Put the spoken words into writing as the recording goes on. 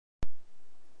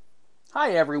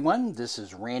Hi everyone, this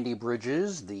is Randy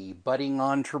Bridges, the budding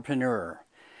entrepreneur.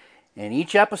 In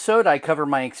each episode, I cover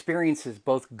my experiences,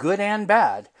 both good and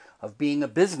bad, of being a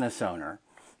business owner,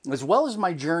 as well as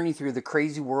my journey through the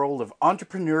crazy world of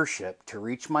entrepreneurship to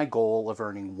reach my goal of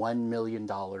earning $1 million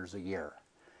a year.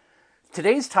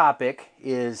 Today's topic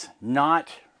is not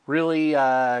really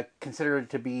considered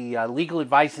to be legal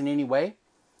advice in any way,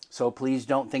 so please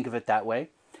don't think of it that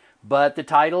way. But the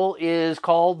title is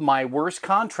called My Worst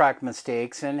Contract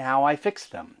Mistakes and How I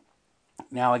Fixed Them.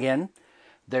 Now, again,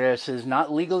 this is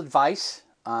not legal advice.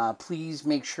 Please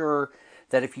make sure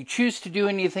that if you choose to do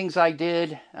any of the things I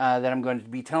did that I'm going to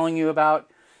be telling you about,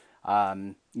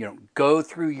 go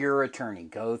through your attorney,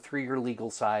 go through your legal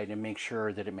side, and make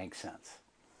sure that it makes sense.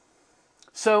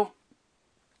 So,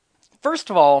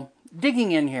 first of all,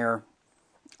 digging in here,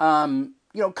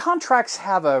 contracts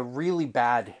have a really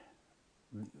bad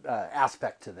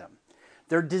aspect to them.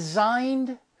 They're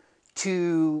designed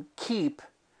to keep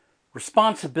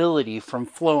responsibility from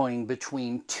flowing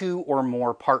between two or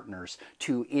more partners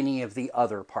to any of the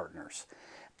other partners.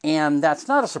 And that's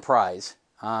not a surprise.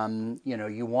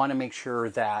 You want to make sure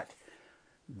that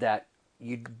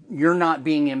you're not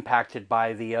being impacted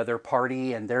by the other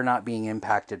party and they're not being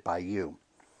impacted by you.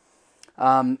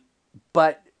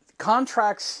 But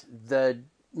contracts, the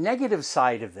negative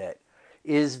side of it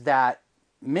is that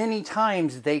many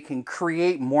times they can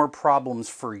create more problems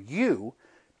for you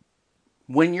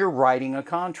when you're writing a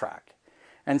contract.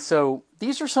 And so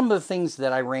these are some of the things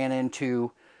that I ran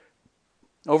into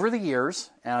over the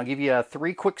years. And I'll give you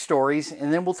 3 quick stories,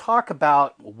 and then we'll talk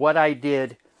about what I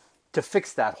did to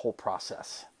fix that whole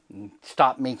process and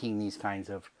stop making these kinds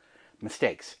of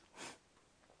mistakes.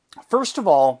 First of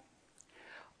all,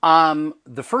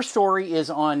 the first story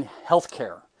is on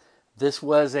healthcare. This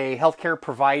was a healthcare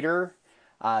provider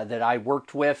that I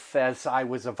worked with as I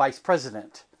was a vice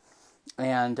president.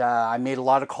 And I made a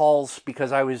lot of calls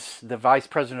because I was the vice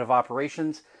president of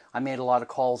operations. I made a lot of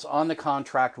calls on the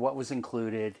contract, what was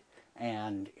included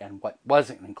and what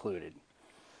wasn't included.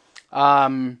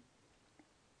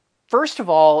 First of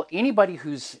all, anybody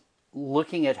who's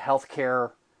looking at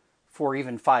healthcare for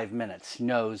even 5 minutes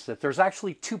knows that there's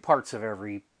actually 2 parts of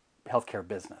every healthcare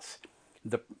business.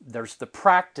 There's the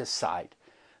practice side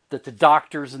that the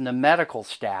doctors and the medical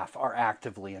staff are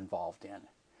actively involved in.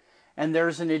 And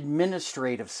there's an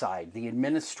administrative side, the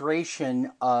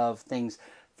administration of things,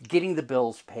 getting the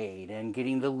bills paid and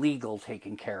getting the legal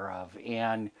taken care of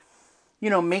and,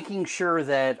 making sure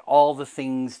that all the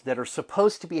things that are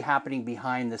supposed to be happening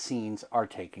behind the scenes are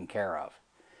taken care of.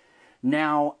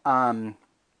 Now,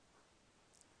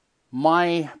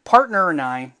 my partner and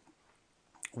I,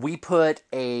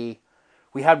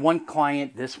 we had one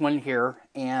client, this one here,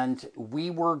 and we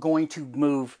were going to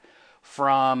move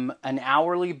from an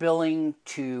hourly billing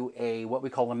to what we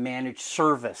call a managed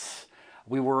service.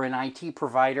 We were an IT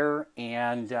provider,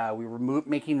 and we were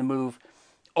making the move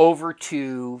over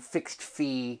to fixed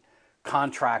fee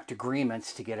contract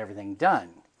agreements to get everything done.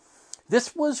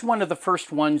 This was one of the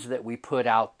first ones that we put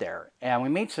out there, and we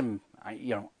made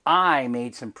I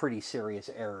made some pretty serious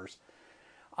errors.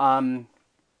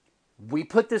 We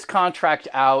put this contract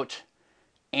out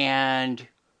and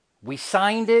we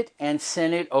signed it and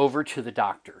sent it over to the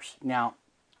doctors. Now,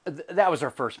 that was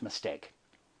our first mistake,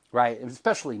 right?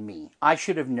 Especially me. I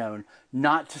should have known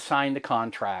not to sign the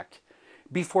contract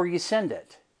before you send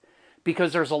it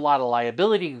because there's a lot of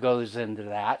liability that goes into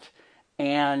that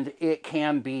and it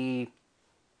can be,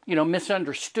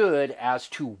 misunderstood as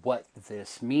to what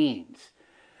this means.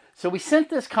 So we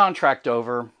sent this contract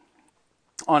over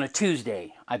on a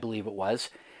Tuesday, I believe it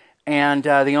was. And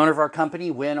the owner of our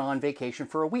company went on vacation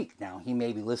for a week. Now, he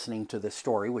may be listening to this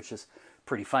story, which is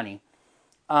pretty funny.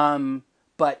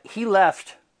 But he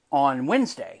left on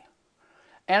Wednesday.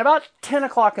 And about 10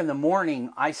 o'clock in the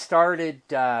morning, we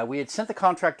had sent the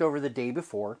contract over the day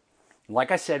before. Like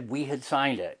I said, we had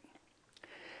signed it.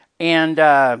 And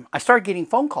I started getting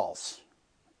phone calls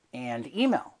and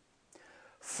email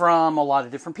from a lot of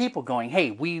different people going,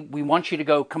 hey, we want you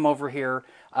to come over here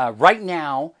right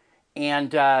now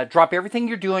and drop everything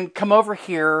you're doing, come over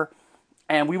here,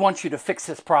 and we want you to fix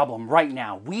this problem right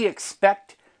now. We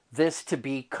expect this to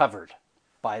be covered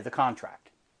by the contract.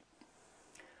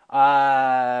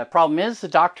 Problem is, the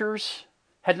doctors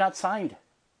had not signed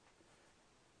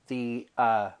the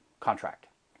contract.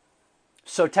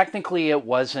 So technically it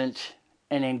wasn't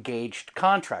an engaged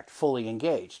contract, fully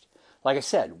engaged. Like I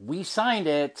said, we signed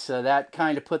it, so that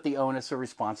kind of put the onus of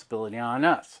responsibility on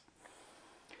us.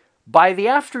 By the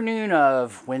afternoon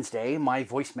of Wednesday, my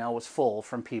voicemail was full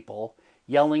from people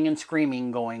yelling and screaming,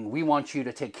 going, we want you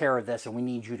to take care of this and we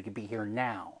need you to be here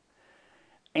now.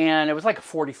 And it was like a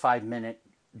 45-minute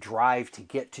drive to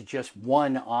get to just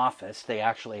one office. They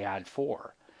actually had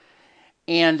four.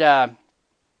 And, I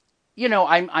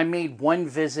made one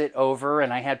visit over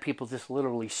and I had people just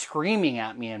literally screaming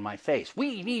at me in my face.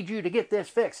 We need you to get this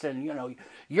fixed. And,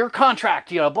 your contract,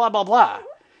 blah, blah, blah.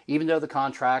 Even though the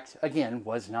contract, again,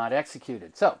 was not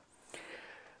executed. So,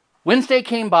 Wednesday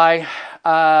came by,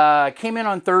 came in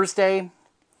on Thursday,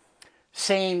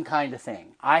 same kind of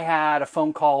thing. I had a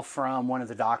phone call from one of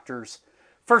the doctors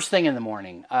first thing in the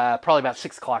morning, probably about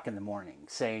 6 o'clock in the morning,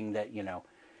 saying that,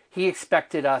 he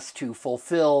expected us to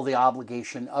fulfill the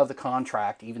obligation of the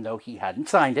contract, even though he hadn't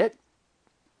signed it.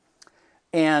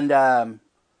 And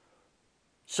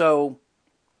so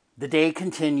the day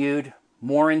continued,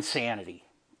 more insanity.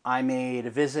 I made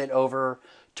a visit over,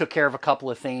 took care of a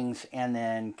couple of things, and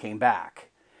then came back.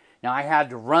 Now, I had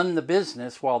to run the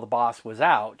business while the boss was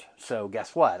out, so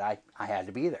guess what? I had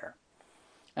to be there.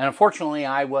 And unfortunately,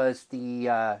 I was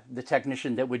the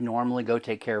technician that would normally go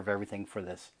take care of everything for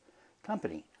this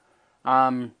company.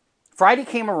 Friday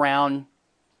came around,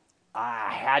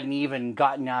 I hadn't even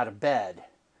gotten out of bed,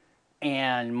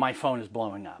 and my phone is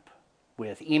blowing up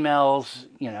with emails,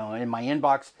 in my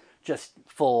inbox, just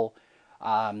full.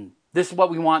 This is what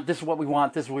we want, this is what we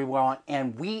want, this is what we want,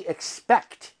 and we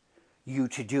expect you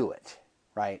to do it,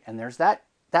 right? And there's that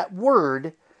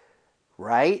word,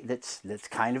 right? That's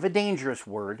kind of a dangerous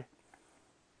word.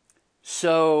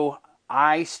 So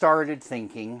I started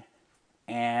thinking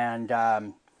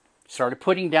and started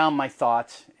putting down my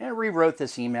thoughts and rewrote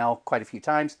this email quite a few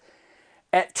times.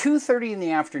 At 2:30 in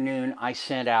the afternoon, I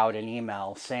sent out an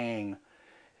email saying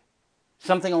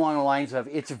something along the lines of,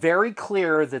 it's very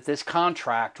clear that this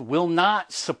contract will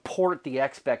not support the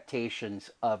expectations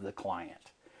of the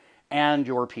client and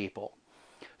your people.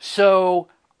 So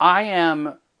I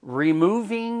am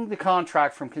removing the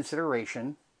contract from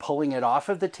consideration, pulling it off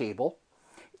of the table.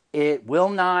 It will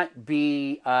not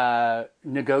be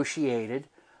negotiated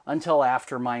until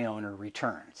after my owner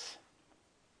returns.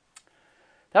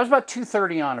 That was about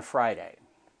 2:30 on a Friday.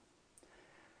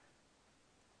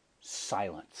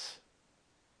 Silence.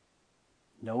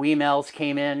 No emails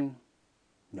came in,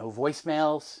 no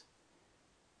voicemails,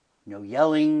 no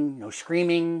yelling, no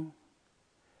screaming.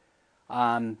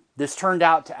 This turned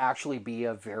out to actually be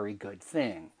a very good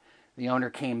thing. The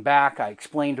owner came back. I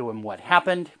explained to him what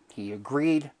happened. He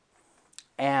agreed.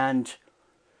 And,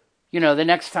 the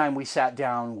next time we sat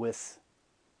down with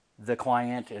the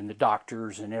client and the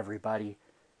doctors and everybody,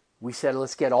 we said,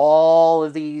 let's get all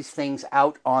of these things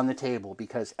out on the table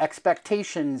because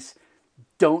expectations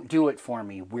don't do it for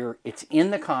me. It's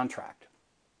in the contract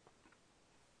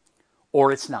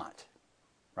or it's not,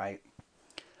 right?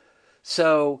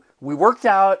 So we worked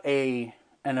out an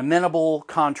amenable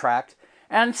contract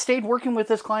and stayed working with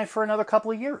this client for another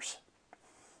couple of years.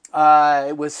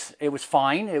 It was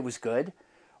fine. It was good.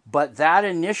 But that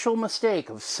initial mistake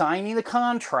of signing the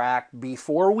contract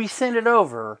before we sent it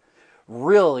over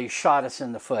really shot us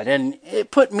in the foot. And it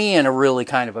put me in a really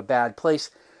kind of a bad place.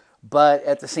 But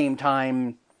at the same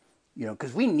time,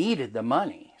 because we needed the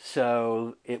money.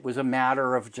 So it was a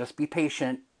matter of just be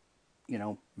patient,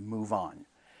 move on.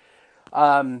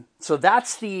 So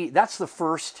that's the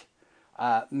first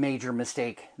major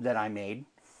mistake that I made.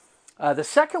 The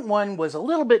second one was a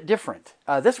little bit different.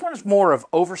 This one is more of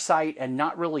oversight and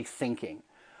not really thinking.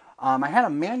 I had a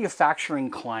manufacturing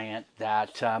client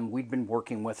that we'd been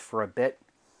working with for a bit.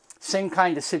 Same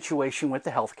kind of situation with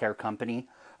the healthcare company.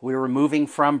 We were moving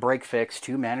from break fix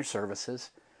to managed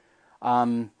services.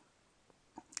 And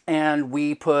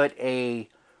we put a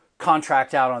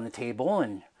contract out on the table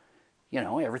and,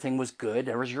 everything was good.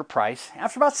 There was your price.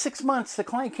 After about 6 months, the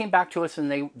client came back to us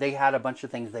and they had a bunch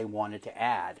of things they wanted to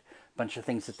add, a bunch of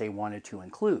things that they wanted to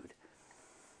include.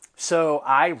 So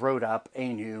I wrote up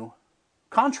a new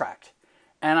contract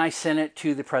and I sent it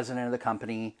to the president of the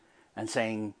company and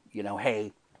saying,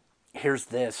 hey, here's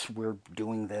this, we're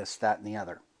doing this, that, and the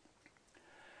other.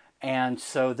 And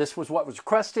so this was what was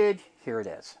requested. Here it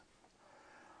is.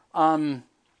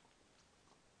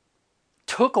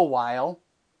 Took a while,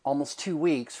 almost 2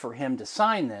 weeks, for him to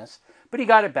sign this, but he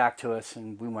got it back to us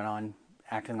and we went on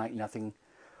acting like nothing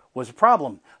was a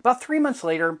problem. About 3 months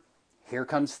later, here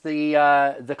comes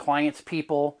the client's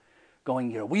people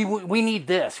going, we need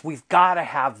this. We've got to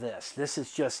have this. This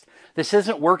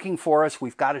isn't working for us.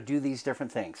 We've got to do these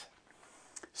different things.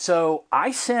 So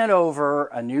I sent over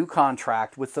a new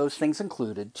contract with those things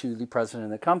included to the president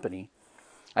of the company.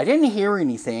 I didn't hear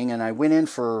anything, and I went in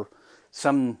for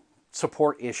some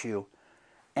support issue.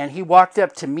 And he walked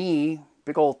up to me,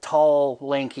 big old tall,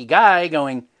 lanky guy,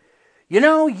 going,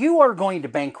 you are going to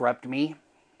bankrupt me.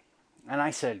 And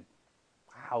I said,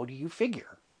 how do you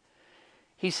figure?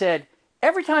 He said,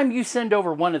 every time you send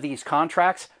over one of these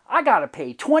contracts, I got to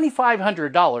pay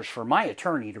 $2,500 for my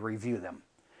attorney to review them.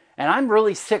 And I'm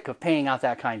really sick of paying out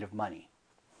that kind of money.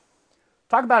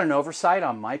 Talk about an oversight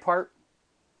on my part.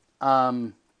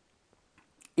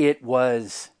 It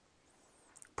was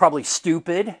probably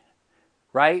stupid,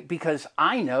 right? Because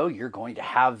I know you're going to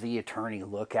have the attorney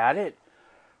look at it.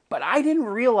 But I didn't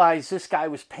realize this guy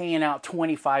was paying out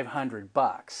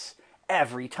 $2,500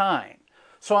 every time.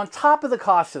 So on top of the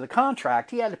cost of the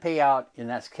contract, he had to pay out, in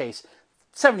that case,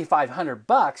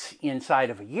 $7,500 inside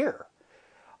of a year.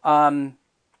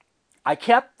 I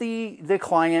kept the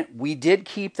client. We did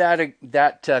keep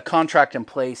that contract in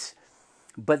place,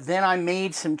 but then I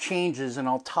made some changes, and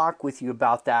I'll talk with you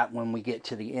about that when we get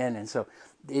to the end. And so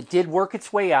it did work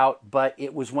its way out, but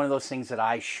it was one of those things that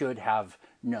I should have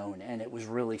known, and it was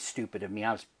really stupid of me.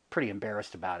 I was pretty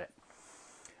embarrassed about it.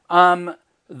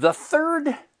 The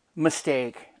third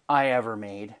mistake I ever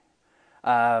made,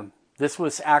 this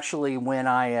was actually when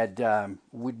I had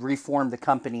reformed the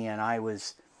company, and I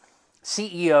was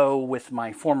CEO with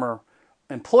my former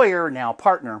employer, now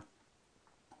partner,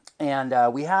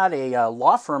 and we had a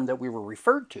law firm that we were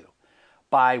referred to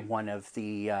by one of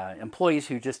the employees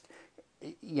who just,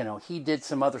 he did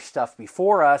some other stuff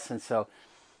before us, and so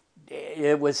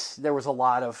there was a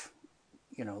lot of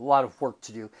work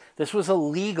to do. This was a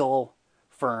legal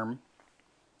firm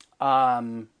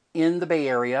in the Bay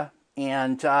Area,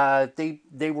 and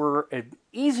they were an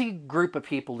easy group of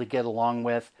people to get along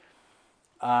with.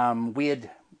 We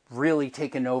had really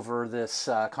taken over this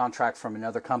contract from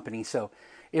another company, so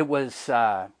it was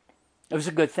a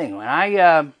good thing. When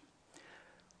I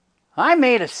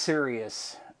made a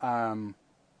serious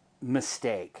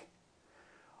mistake.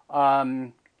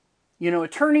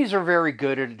 Attorneys are very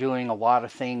good at doing a lot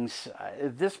of things.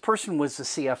 This person was the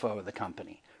CFO of the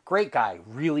company. Great guy,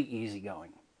 really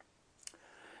easygoing.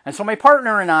 And so my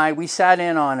partner and I, we sat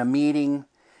in on a meeting.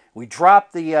 We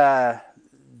dropped the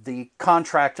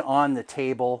contract on the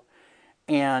table,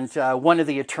 and one of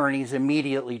the attorneys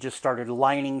immediately just started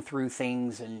lining through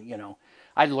things. And,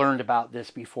 I'd learned about this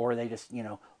before. They just,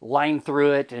 line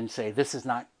through it and say, this is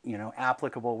not,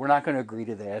 applicable. We're not going to agree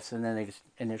to this. And then they just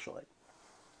initial it.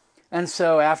 And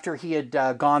so after he had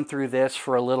gone through this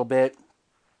for a little bit,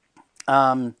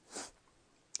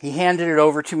 he handed it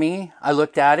over to me. I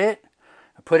looked at it.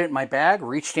 I put it in my bag,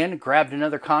 reached in, grabbed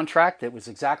another contract that was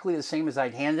exactly the same as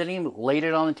I'd handed him, laid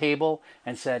it on the table,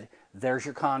 and said, there's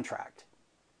your contract.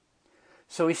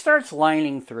 So he starts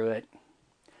lining through it.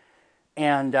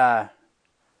 And, I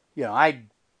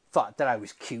thought that I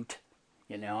was cute.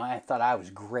 I thought I was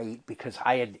great because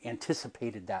I had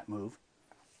anticipated that move.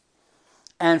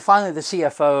 And finally, the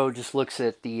CFO just looks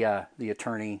at the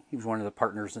attorney. He was one of the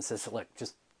partners and says, look,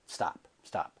 just stop.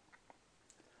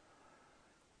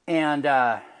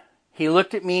 And he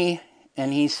looked at me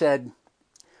and he said,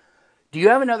 do you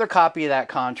have another copy of that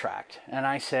contract? And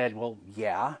I said, well,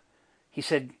 yeah. He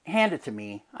said, hand it to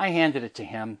me. I handed it to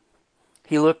him.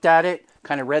 He looked at it,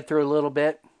 kind of read through a little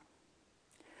bit.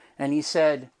 And he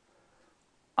said,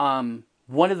 one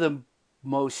of the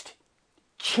most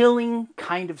chilling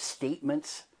kind of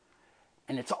statements,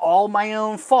 and it's all my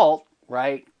own fault,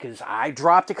 right? Because I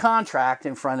dropped a contract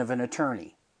in front of an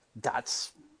attorney.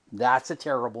 That's a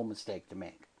terrible mistake to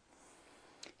make.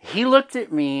 He looked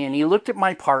at me and he looked at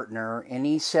my partner and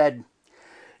he said,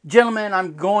 gentlemen,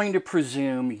 I'm going to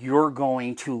presume you're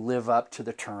going to live up to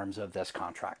the terms of this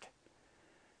contract.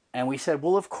 And we said,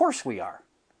 well, of course we are.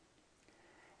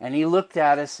 And he looked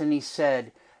at us and he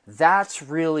said, that's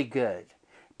really good.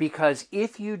 Because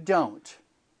if you don't,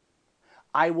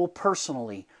 I will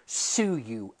personally sue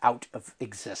you out of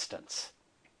existence.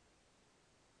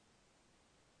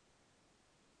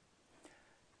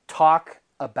 Talk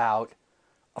about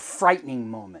a frightening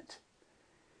moment.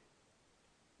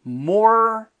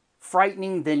 More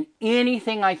frightening than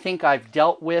anything I think I've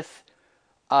dealt with,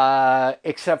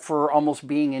 except for almost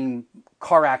being in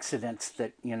car accidents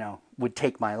that, would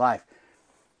take my life.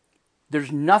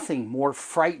 There's nothing more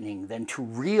frightening than to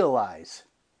realize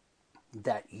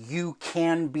that you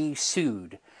can be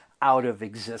sued out of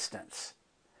existence.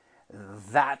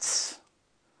 That's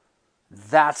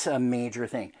a major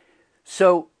thing.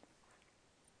 So,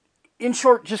 in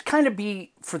short, just kind of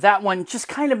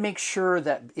make sure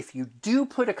that if you do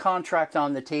put a contract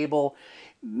on the table,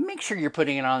 make sure you're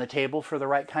putting it on the table for the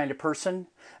right kind of person.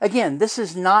 Again, this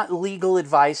is not legal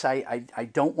advice. I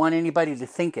don't want anybody to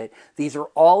think it. These are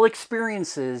all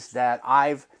experiences that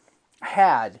I've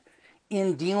had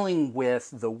in dealing with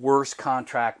the worst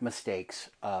contract mistakes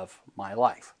of my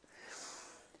life.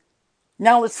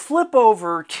 Now let's flip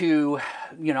over to,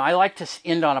 I like to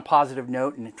end on a positive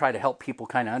note and try to help people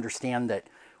kind of understand that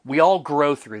we all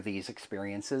grow through these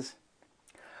experiences.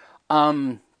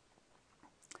 I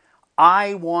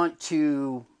want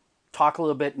to talk a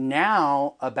little bit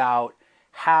now about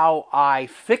how I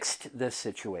fixed this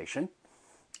situation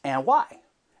and why.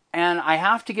 And I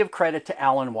have to give credit to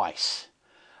Alan Weiss.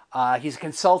 He's a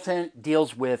consultant,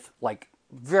 deals with like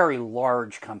very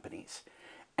large companies.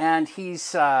 And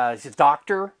he's a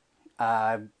doctor,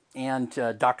 and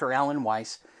Dr. Alan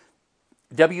Weiss,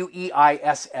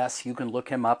 Weiss. You can look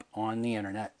him up on the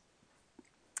internet.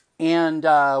 And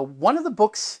one of the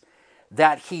books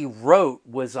that he wrote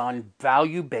was on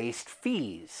value-based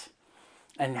fees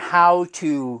and how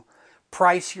to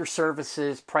price your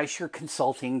services, price your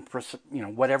consulting,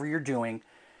 whatever you're doing,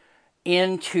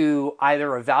 into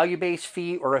either a value-based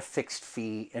fee or a fixed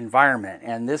fee environment.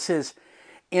 And this is,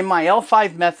 in my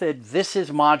L5 method, this is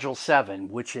module 7,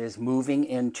 which is moving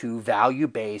into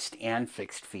value-based and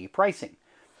fixed fee pricing.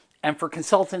 And for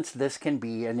consultants, this can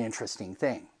be an interesting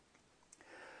thing.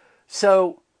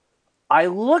 So I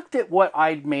looked at what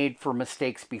I'd made for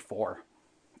mistakes before,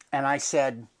 and I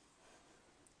said,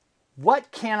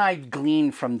 what can I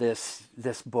glean from this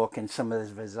book and some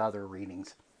of his other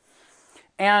readings?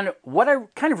 And what I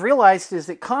kind of realized is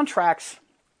that contracts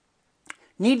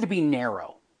need to be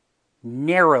narrow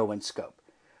in scope.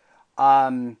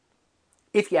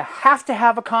 If you have to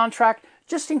have a contract,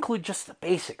 just include just the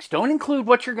basics. Don't include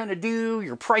what you're going to do,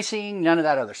 your pricing, none of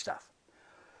that other stuff.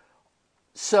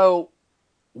 So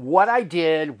what I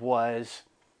did was,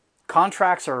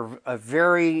 contracts are a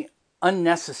very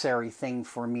unnecessary thing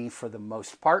for me for the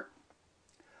most part.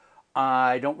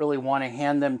 I don't really want to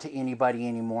hand them to anybody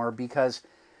anymore because,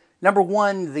 number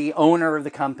one, the owner of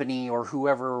the company or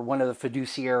whoever, one of the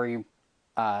fiduciary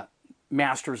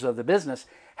masters of the business,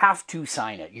 have to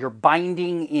sign it. You're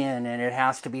binding in, and it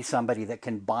has to be somebody that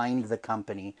can bind the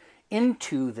company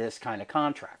into this kind of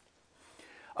contract.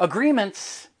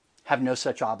 Agreements have no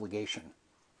such obligation.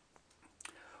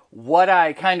 What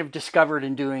I kind of discovered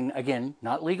in doing, again,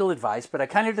 not legal advice, but I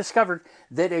kind of discovered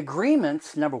that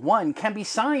agreements, number one, can be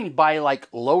signed by like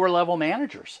lower level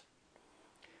managers,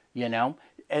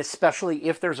 especially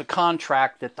if there's a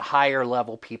contract that the higher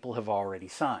level people have already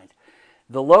signed.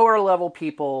 The lower level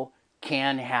people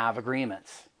can have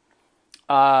agreements.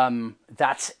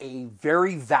 That's a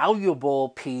very valuable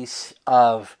piece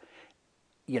of,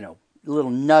 little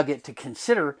nugget to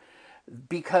consider,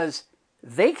 because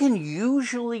they can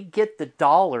usually get the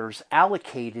dollars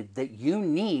allocated that you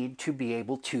need to be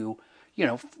able to,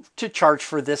 to charge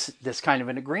for this kind of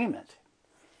an agreement.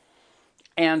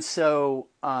 And so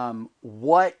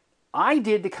what I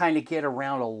did to kind of get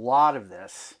around a lot of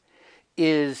this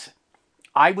is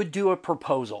I would do a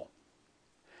proposal.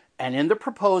 And in the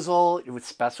proposal, it would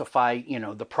specify,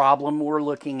 the problem we're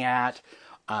looking at,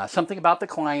 something about the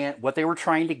client, what they were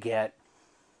trying to get,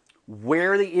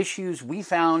 where the issues we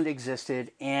found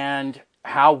existed, and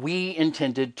how we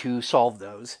intended to solve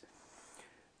those.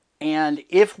 And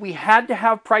if we had to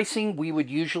have pricing, we would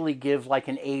usually give like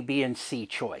an A, B, and C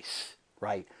choice,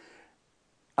 right?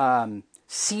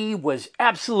 C was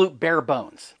absolute bare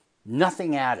bones,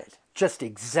 nothing added, just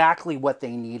exactly what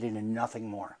they needed and nothing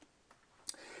more.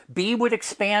 B would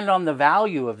expand on the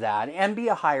value of that and be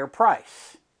a higher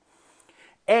price.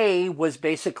 A was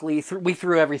basically, we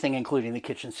threw everything, including the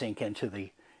kitchen sink, into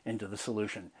the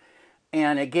solution.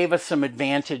 And it gave us some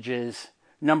advantages.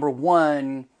 Number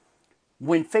one,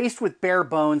 when faced with bare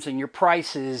bones and your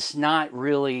price is not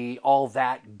really all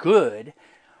that good,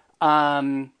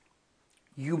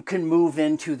 you can move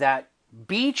into that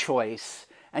B choice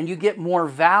and you get more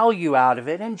value out of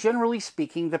it. And generally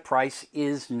speaking, the price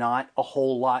is not a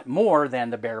whole lot more than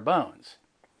the bare bones.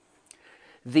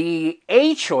 The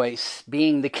A choice,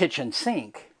 being the kitchen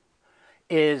sink,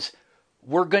 is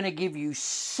we're going to give you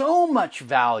so much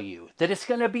value that it's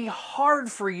going to be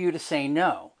hard for you to say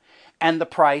no. And the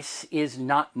price is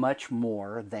not much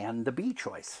more than the B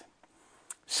choice.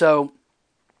 So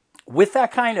with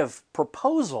that kind of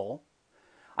proposal,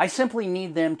 I simply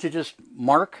need them to just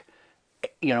mark,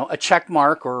 a check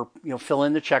mark, or fill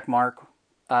in the check mark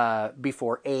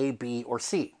before A, B, or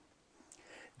C.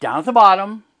 Down at the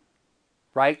bottom,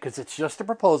 right, because it's just a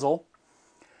proposal,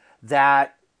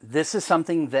 that this is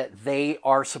something that they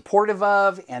are supportive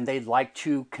of and they'd like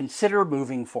to consider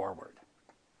moving forward.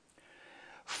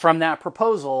 From that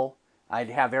proposal, I'd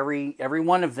have every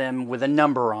one of them with a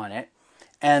number on it,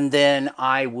 and then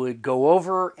I would go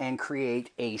over and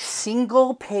create a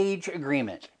single page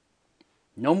agreement.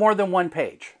 No more than one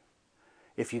page,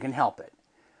 if you can help it.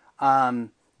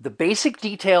 The basic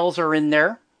details are in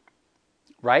there,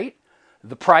 right?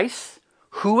 the price,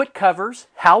 who it covers,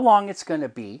 how long it's going to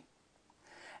be.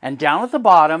 And down at the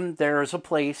bottom, there's a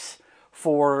place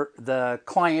for the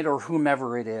client or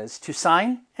whomever it is to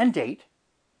sign and date.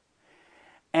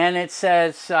 And it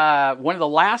says, one of the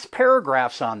last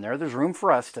paragraphs on there, there's room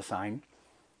for us to sign.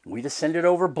 We just send it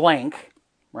over blank,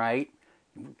 right?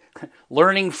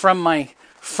 Learning from my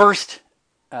first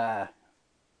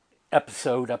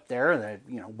episode up there, that,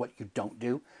 what you don't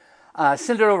do.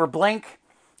 Send it over blank.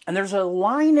 And there's a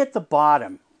line at the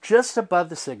bottom, just above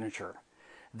the signature,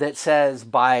 that says,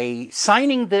 by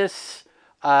signing this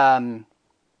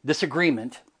this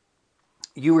agreement,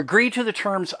 you agree to the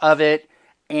terms of it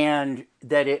and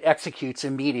that it executes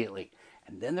immediately.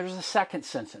 And then there's a second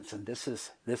sentence, and this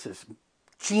is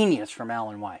genius from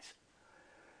Alan Weiss.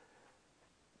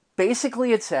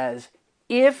 Basically, it says,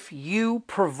 if you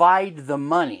provide the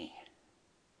money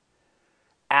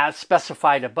as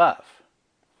specified above,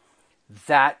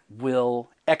 that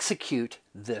will execute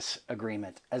this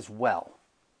agreement as well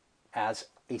as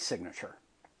a signature.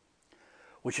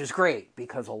 Which is great,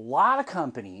 because a lot of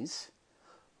companies,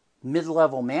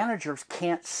 mid-level managers,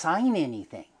 can't sign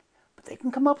anything, but they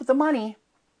can come up with the money.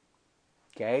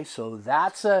 Okay, so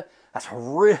that's a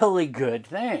really good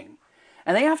thing.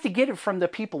 And they have to get it from the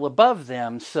people above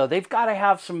them, so they've got to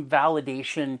have some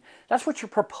validation. That's what your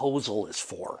proposal is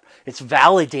for. It's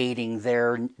validating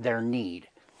their need.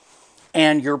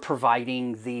 And you're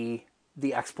providing the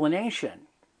explanation.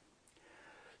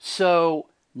 So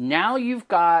now you've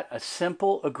got a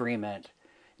simple agreement.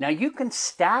 Now you can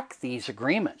stack these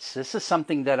agreements. This is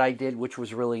something that I did, which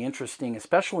was really interesting,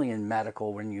 especially in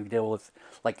medical, when you deal with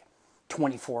like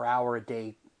 24-hour a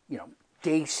day,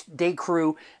 day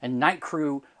crew and night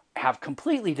crew have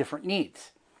completely different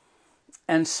needs.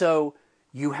 And so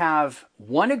you have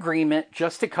one agreement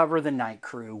just to cover the night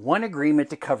crew, one agreement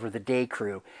to cover the day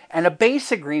crew, and a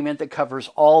base agreement that covers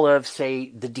all of, say,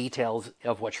 the details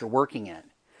of what you're working in.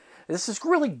 This is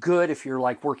really good if you're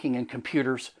like working in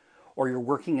computers, or you're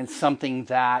working in something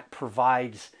that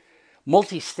provides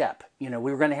multi-step.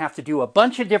 We're going to have to do a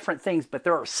bunch of different things, but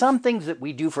there are some things that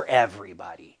we do for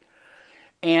everybody.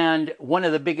 And one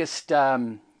of the biggest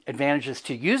advantages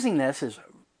to using this is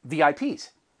VIPs,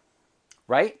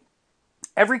 right?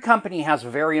 Every company has a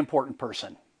very important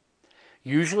person,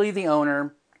 usually the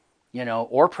owner,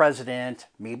 or president,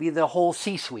 maybe the whole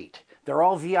C-suite. They're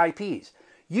all VIPs.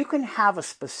 You can have a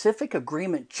specific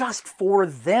agreement just for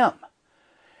them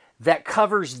that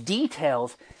covers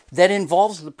details that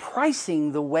involves the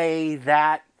pricing the way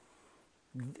that,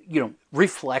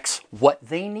 reflects what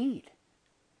they need.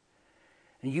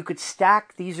 And you could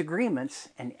stack these agreements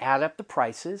and add up the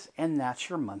prices, and that's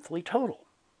your monthly total.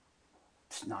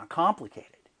 It's not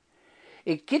complicated.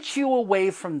 It gets you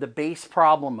away from the base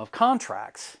problem of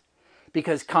contracts,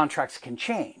 because contracts can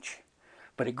change.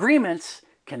 But agreements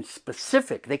can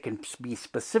be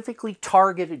specifically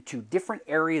targeted to different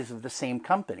areas of the same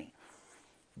company.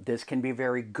 This can be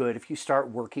very good if you start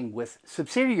working with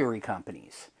subsidiary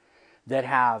companies that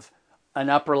have an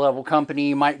upper level company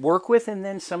you might work with, and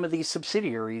then some of these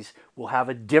subsidiaries will have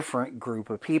a different group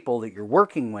of people that you're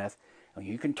working with, and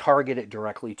you can target it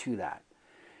directly to that.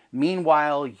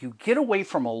 Meanwhile, you get away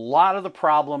from a lot of the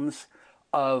problems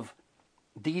of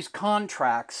these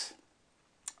contracts.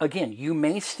 Again, you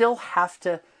may still have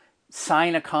to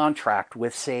sign a contract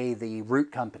with, say, the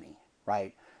root company,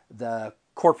 right? The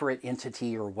corporate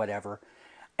entity or whatever.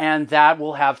 And that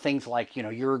will have things like,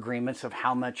 your agreements of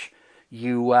how much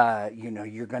you're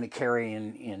going to carry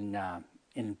in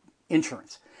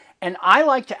insurance. And I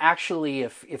like to actually,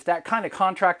 if that kind of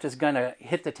contract is going to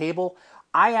hit the table,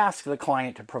 I ask the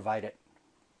client to provide it.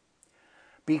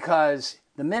 Because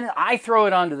the minute I throw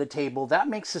it onto the table, that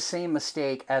makes the same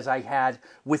mistake as I had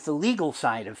with the legal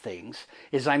side of things,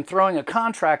 is I'm throwing a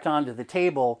contract onto the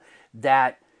table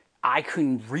that I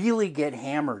can really get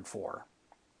hammered for.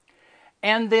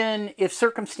 And then if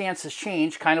circumstances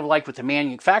change, kind of like with the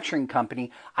manufacturing company,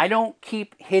 I don't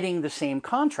keep hitting the same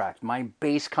contract. My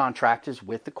base contract is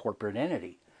with the corporate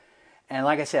entity. And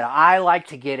like I said, I like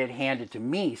to get it handed to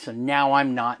me, so now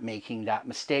I'm not making that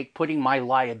mistake, putting my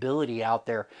liability out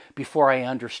there before I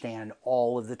understand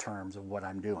all of the terms of what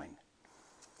I'm doing.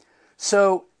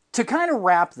 So to kind of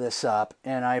wrap this up,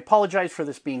 and I apologize for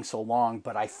this being so long,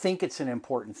 but I think it's an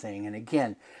important thing. And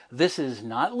again, this is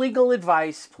not legal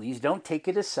advice. Please don't take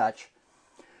it as such.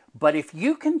 But if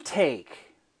you can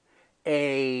take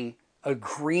an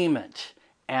agreement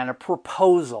and a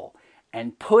proposal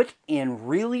and put in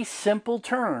really simple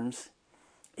terms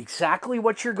exactly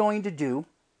what you're going to do,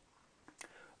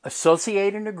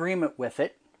 associate an agreement with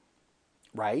it,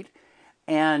 right?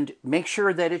 And make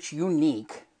sure that it's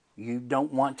unique. You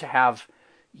don't want to have,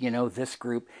 this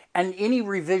group. And any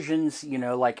revisions,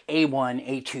 like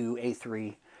A1, A2,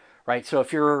 A3, right? So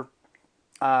if you're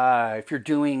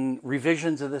doing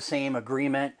revisions of the same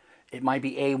agreement, it might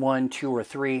be A1, 2, or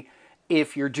 3.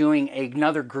 If you're doing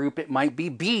another group, it might be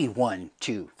B1,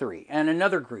 2, 3, and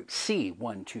another group,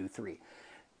 C1, 2, 3.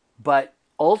 But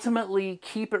ultimately,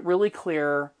 keep it really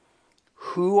clear.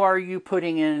 Who are you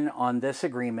putting in on this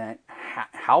agreement?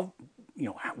 How,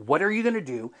 what are you going to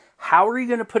do? How are you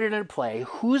going to put it into play?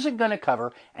 Who's it going to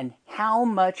cover? And how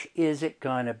much is it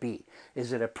going to be?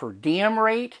 Is it a per diem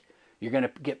rate? You're going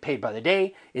to get paid by the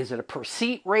day. Is it a per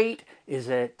seat rate? Is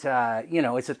it,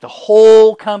 is it the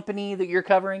whole company that you're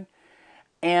covering?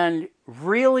 And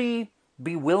really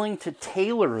be willing to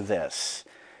tailor this.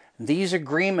 These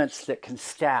agreements that can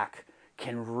stack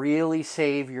can really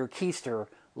save your keister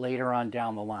later on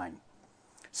down the line.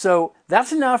 So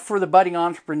that's enough for the budding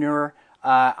entrepreneur.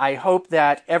 I hope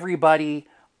that everybody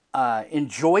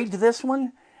enjoyed this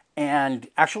one and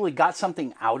actually got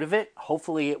something out of it.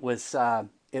 Hopefully it was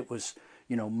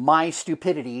my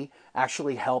stupidity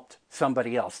actually helped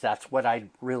somebody else. That's what I'd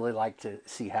really like to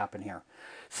see happen here.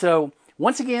 So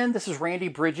once again, this is Randy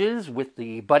Bridges with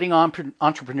the Budding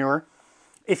Entrepreneur.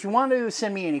 If you want to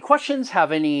send me any questions,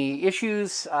 have any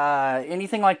issues,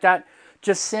 anything like that,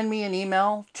 just send me an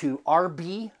email to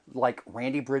RB, like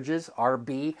Randy Bridges,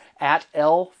 RB at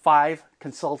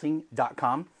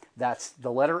L5consulting.com. That's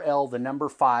the letter L, the number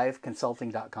 5,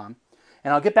 consulting.com.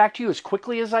 And I'll get back to you as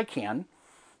quickly as I can.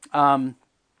 In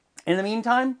the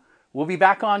meantime, we'll be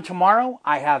back on tomorrow.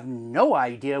 I have no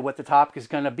idea what the topic is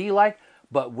going to be like,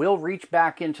 but we'll reach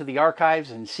back into the archives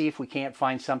and see if we can't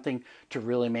find something to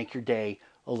really make your day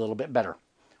a little bit better.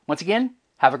 Once again,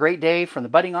 have a great day from the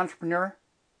Budding Entrepreneur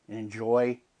and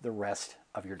enjoy the rest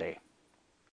of your day.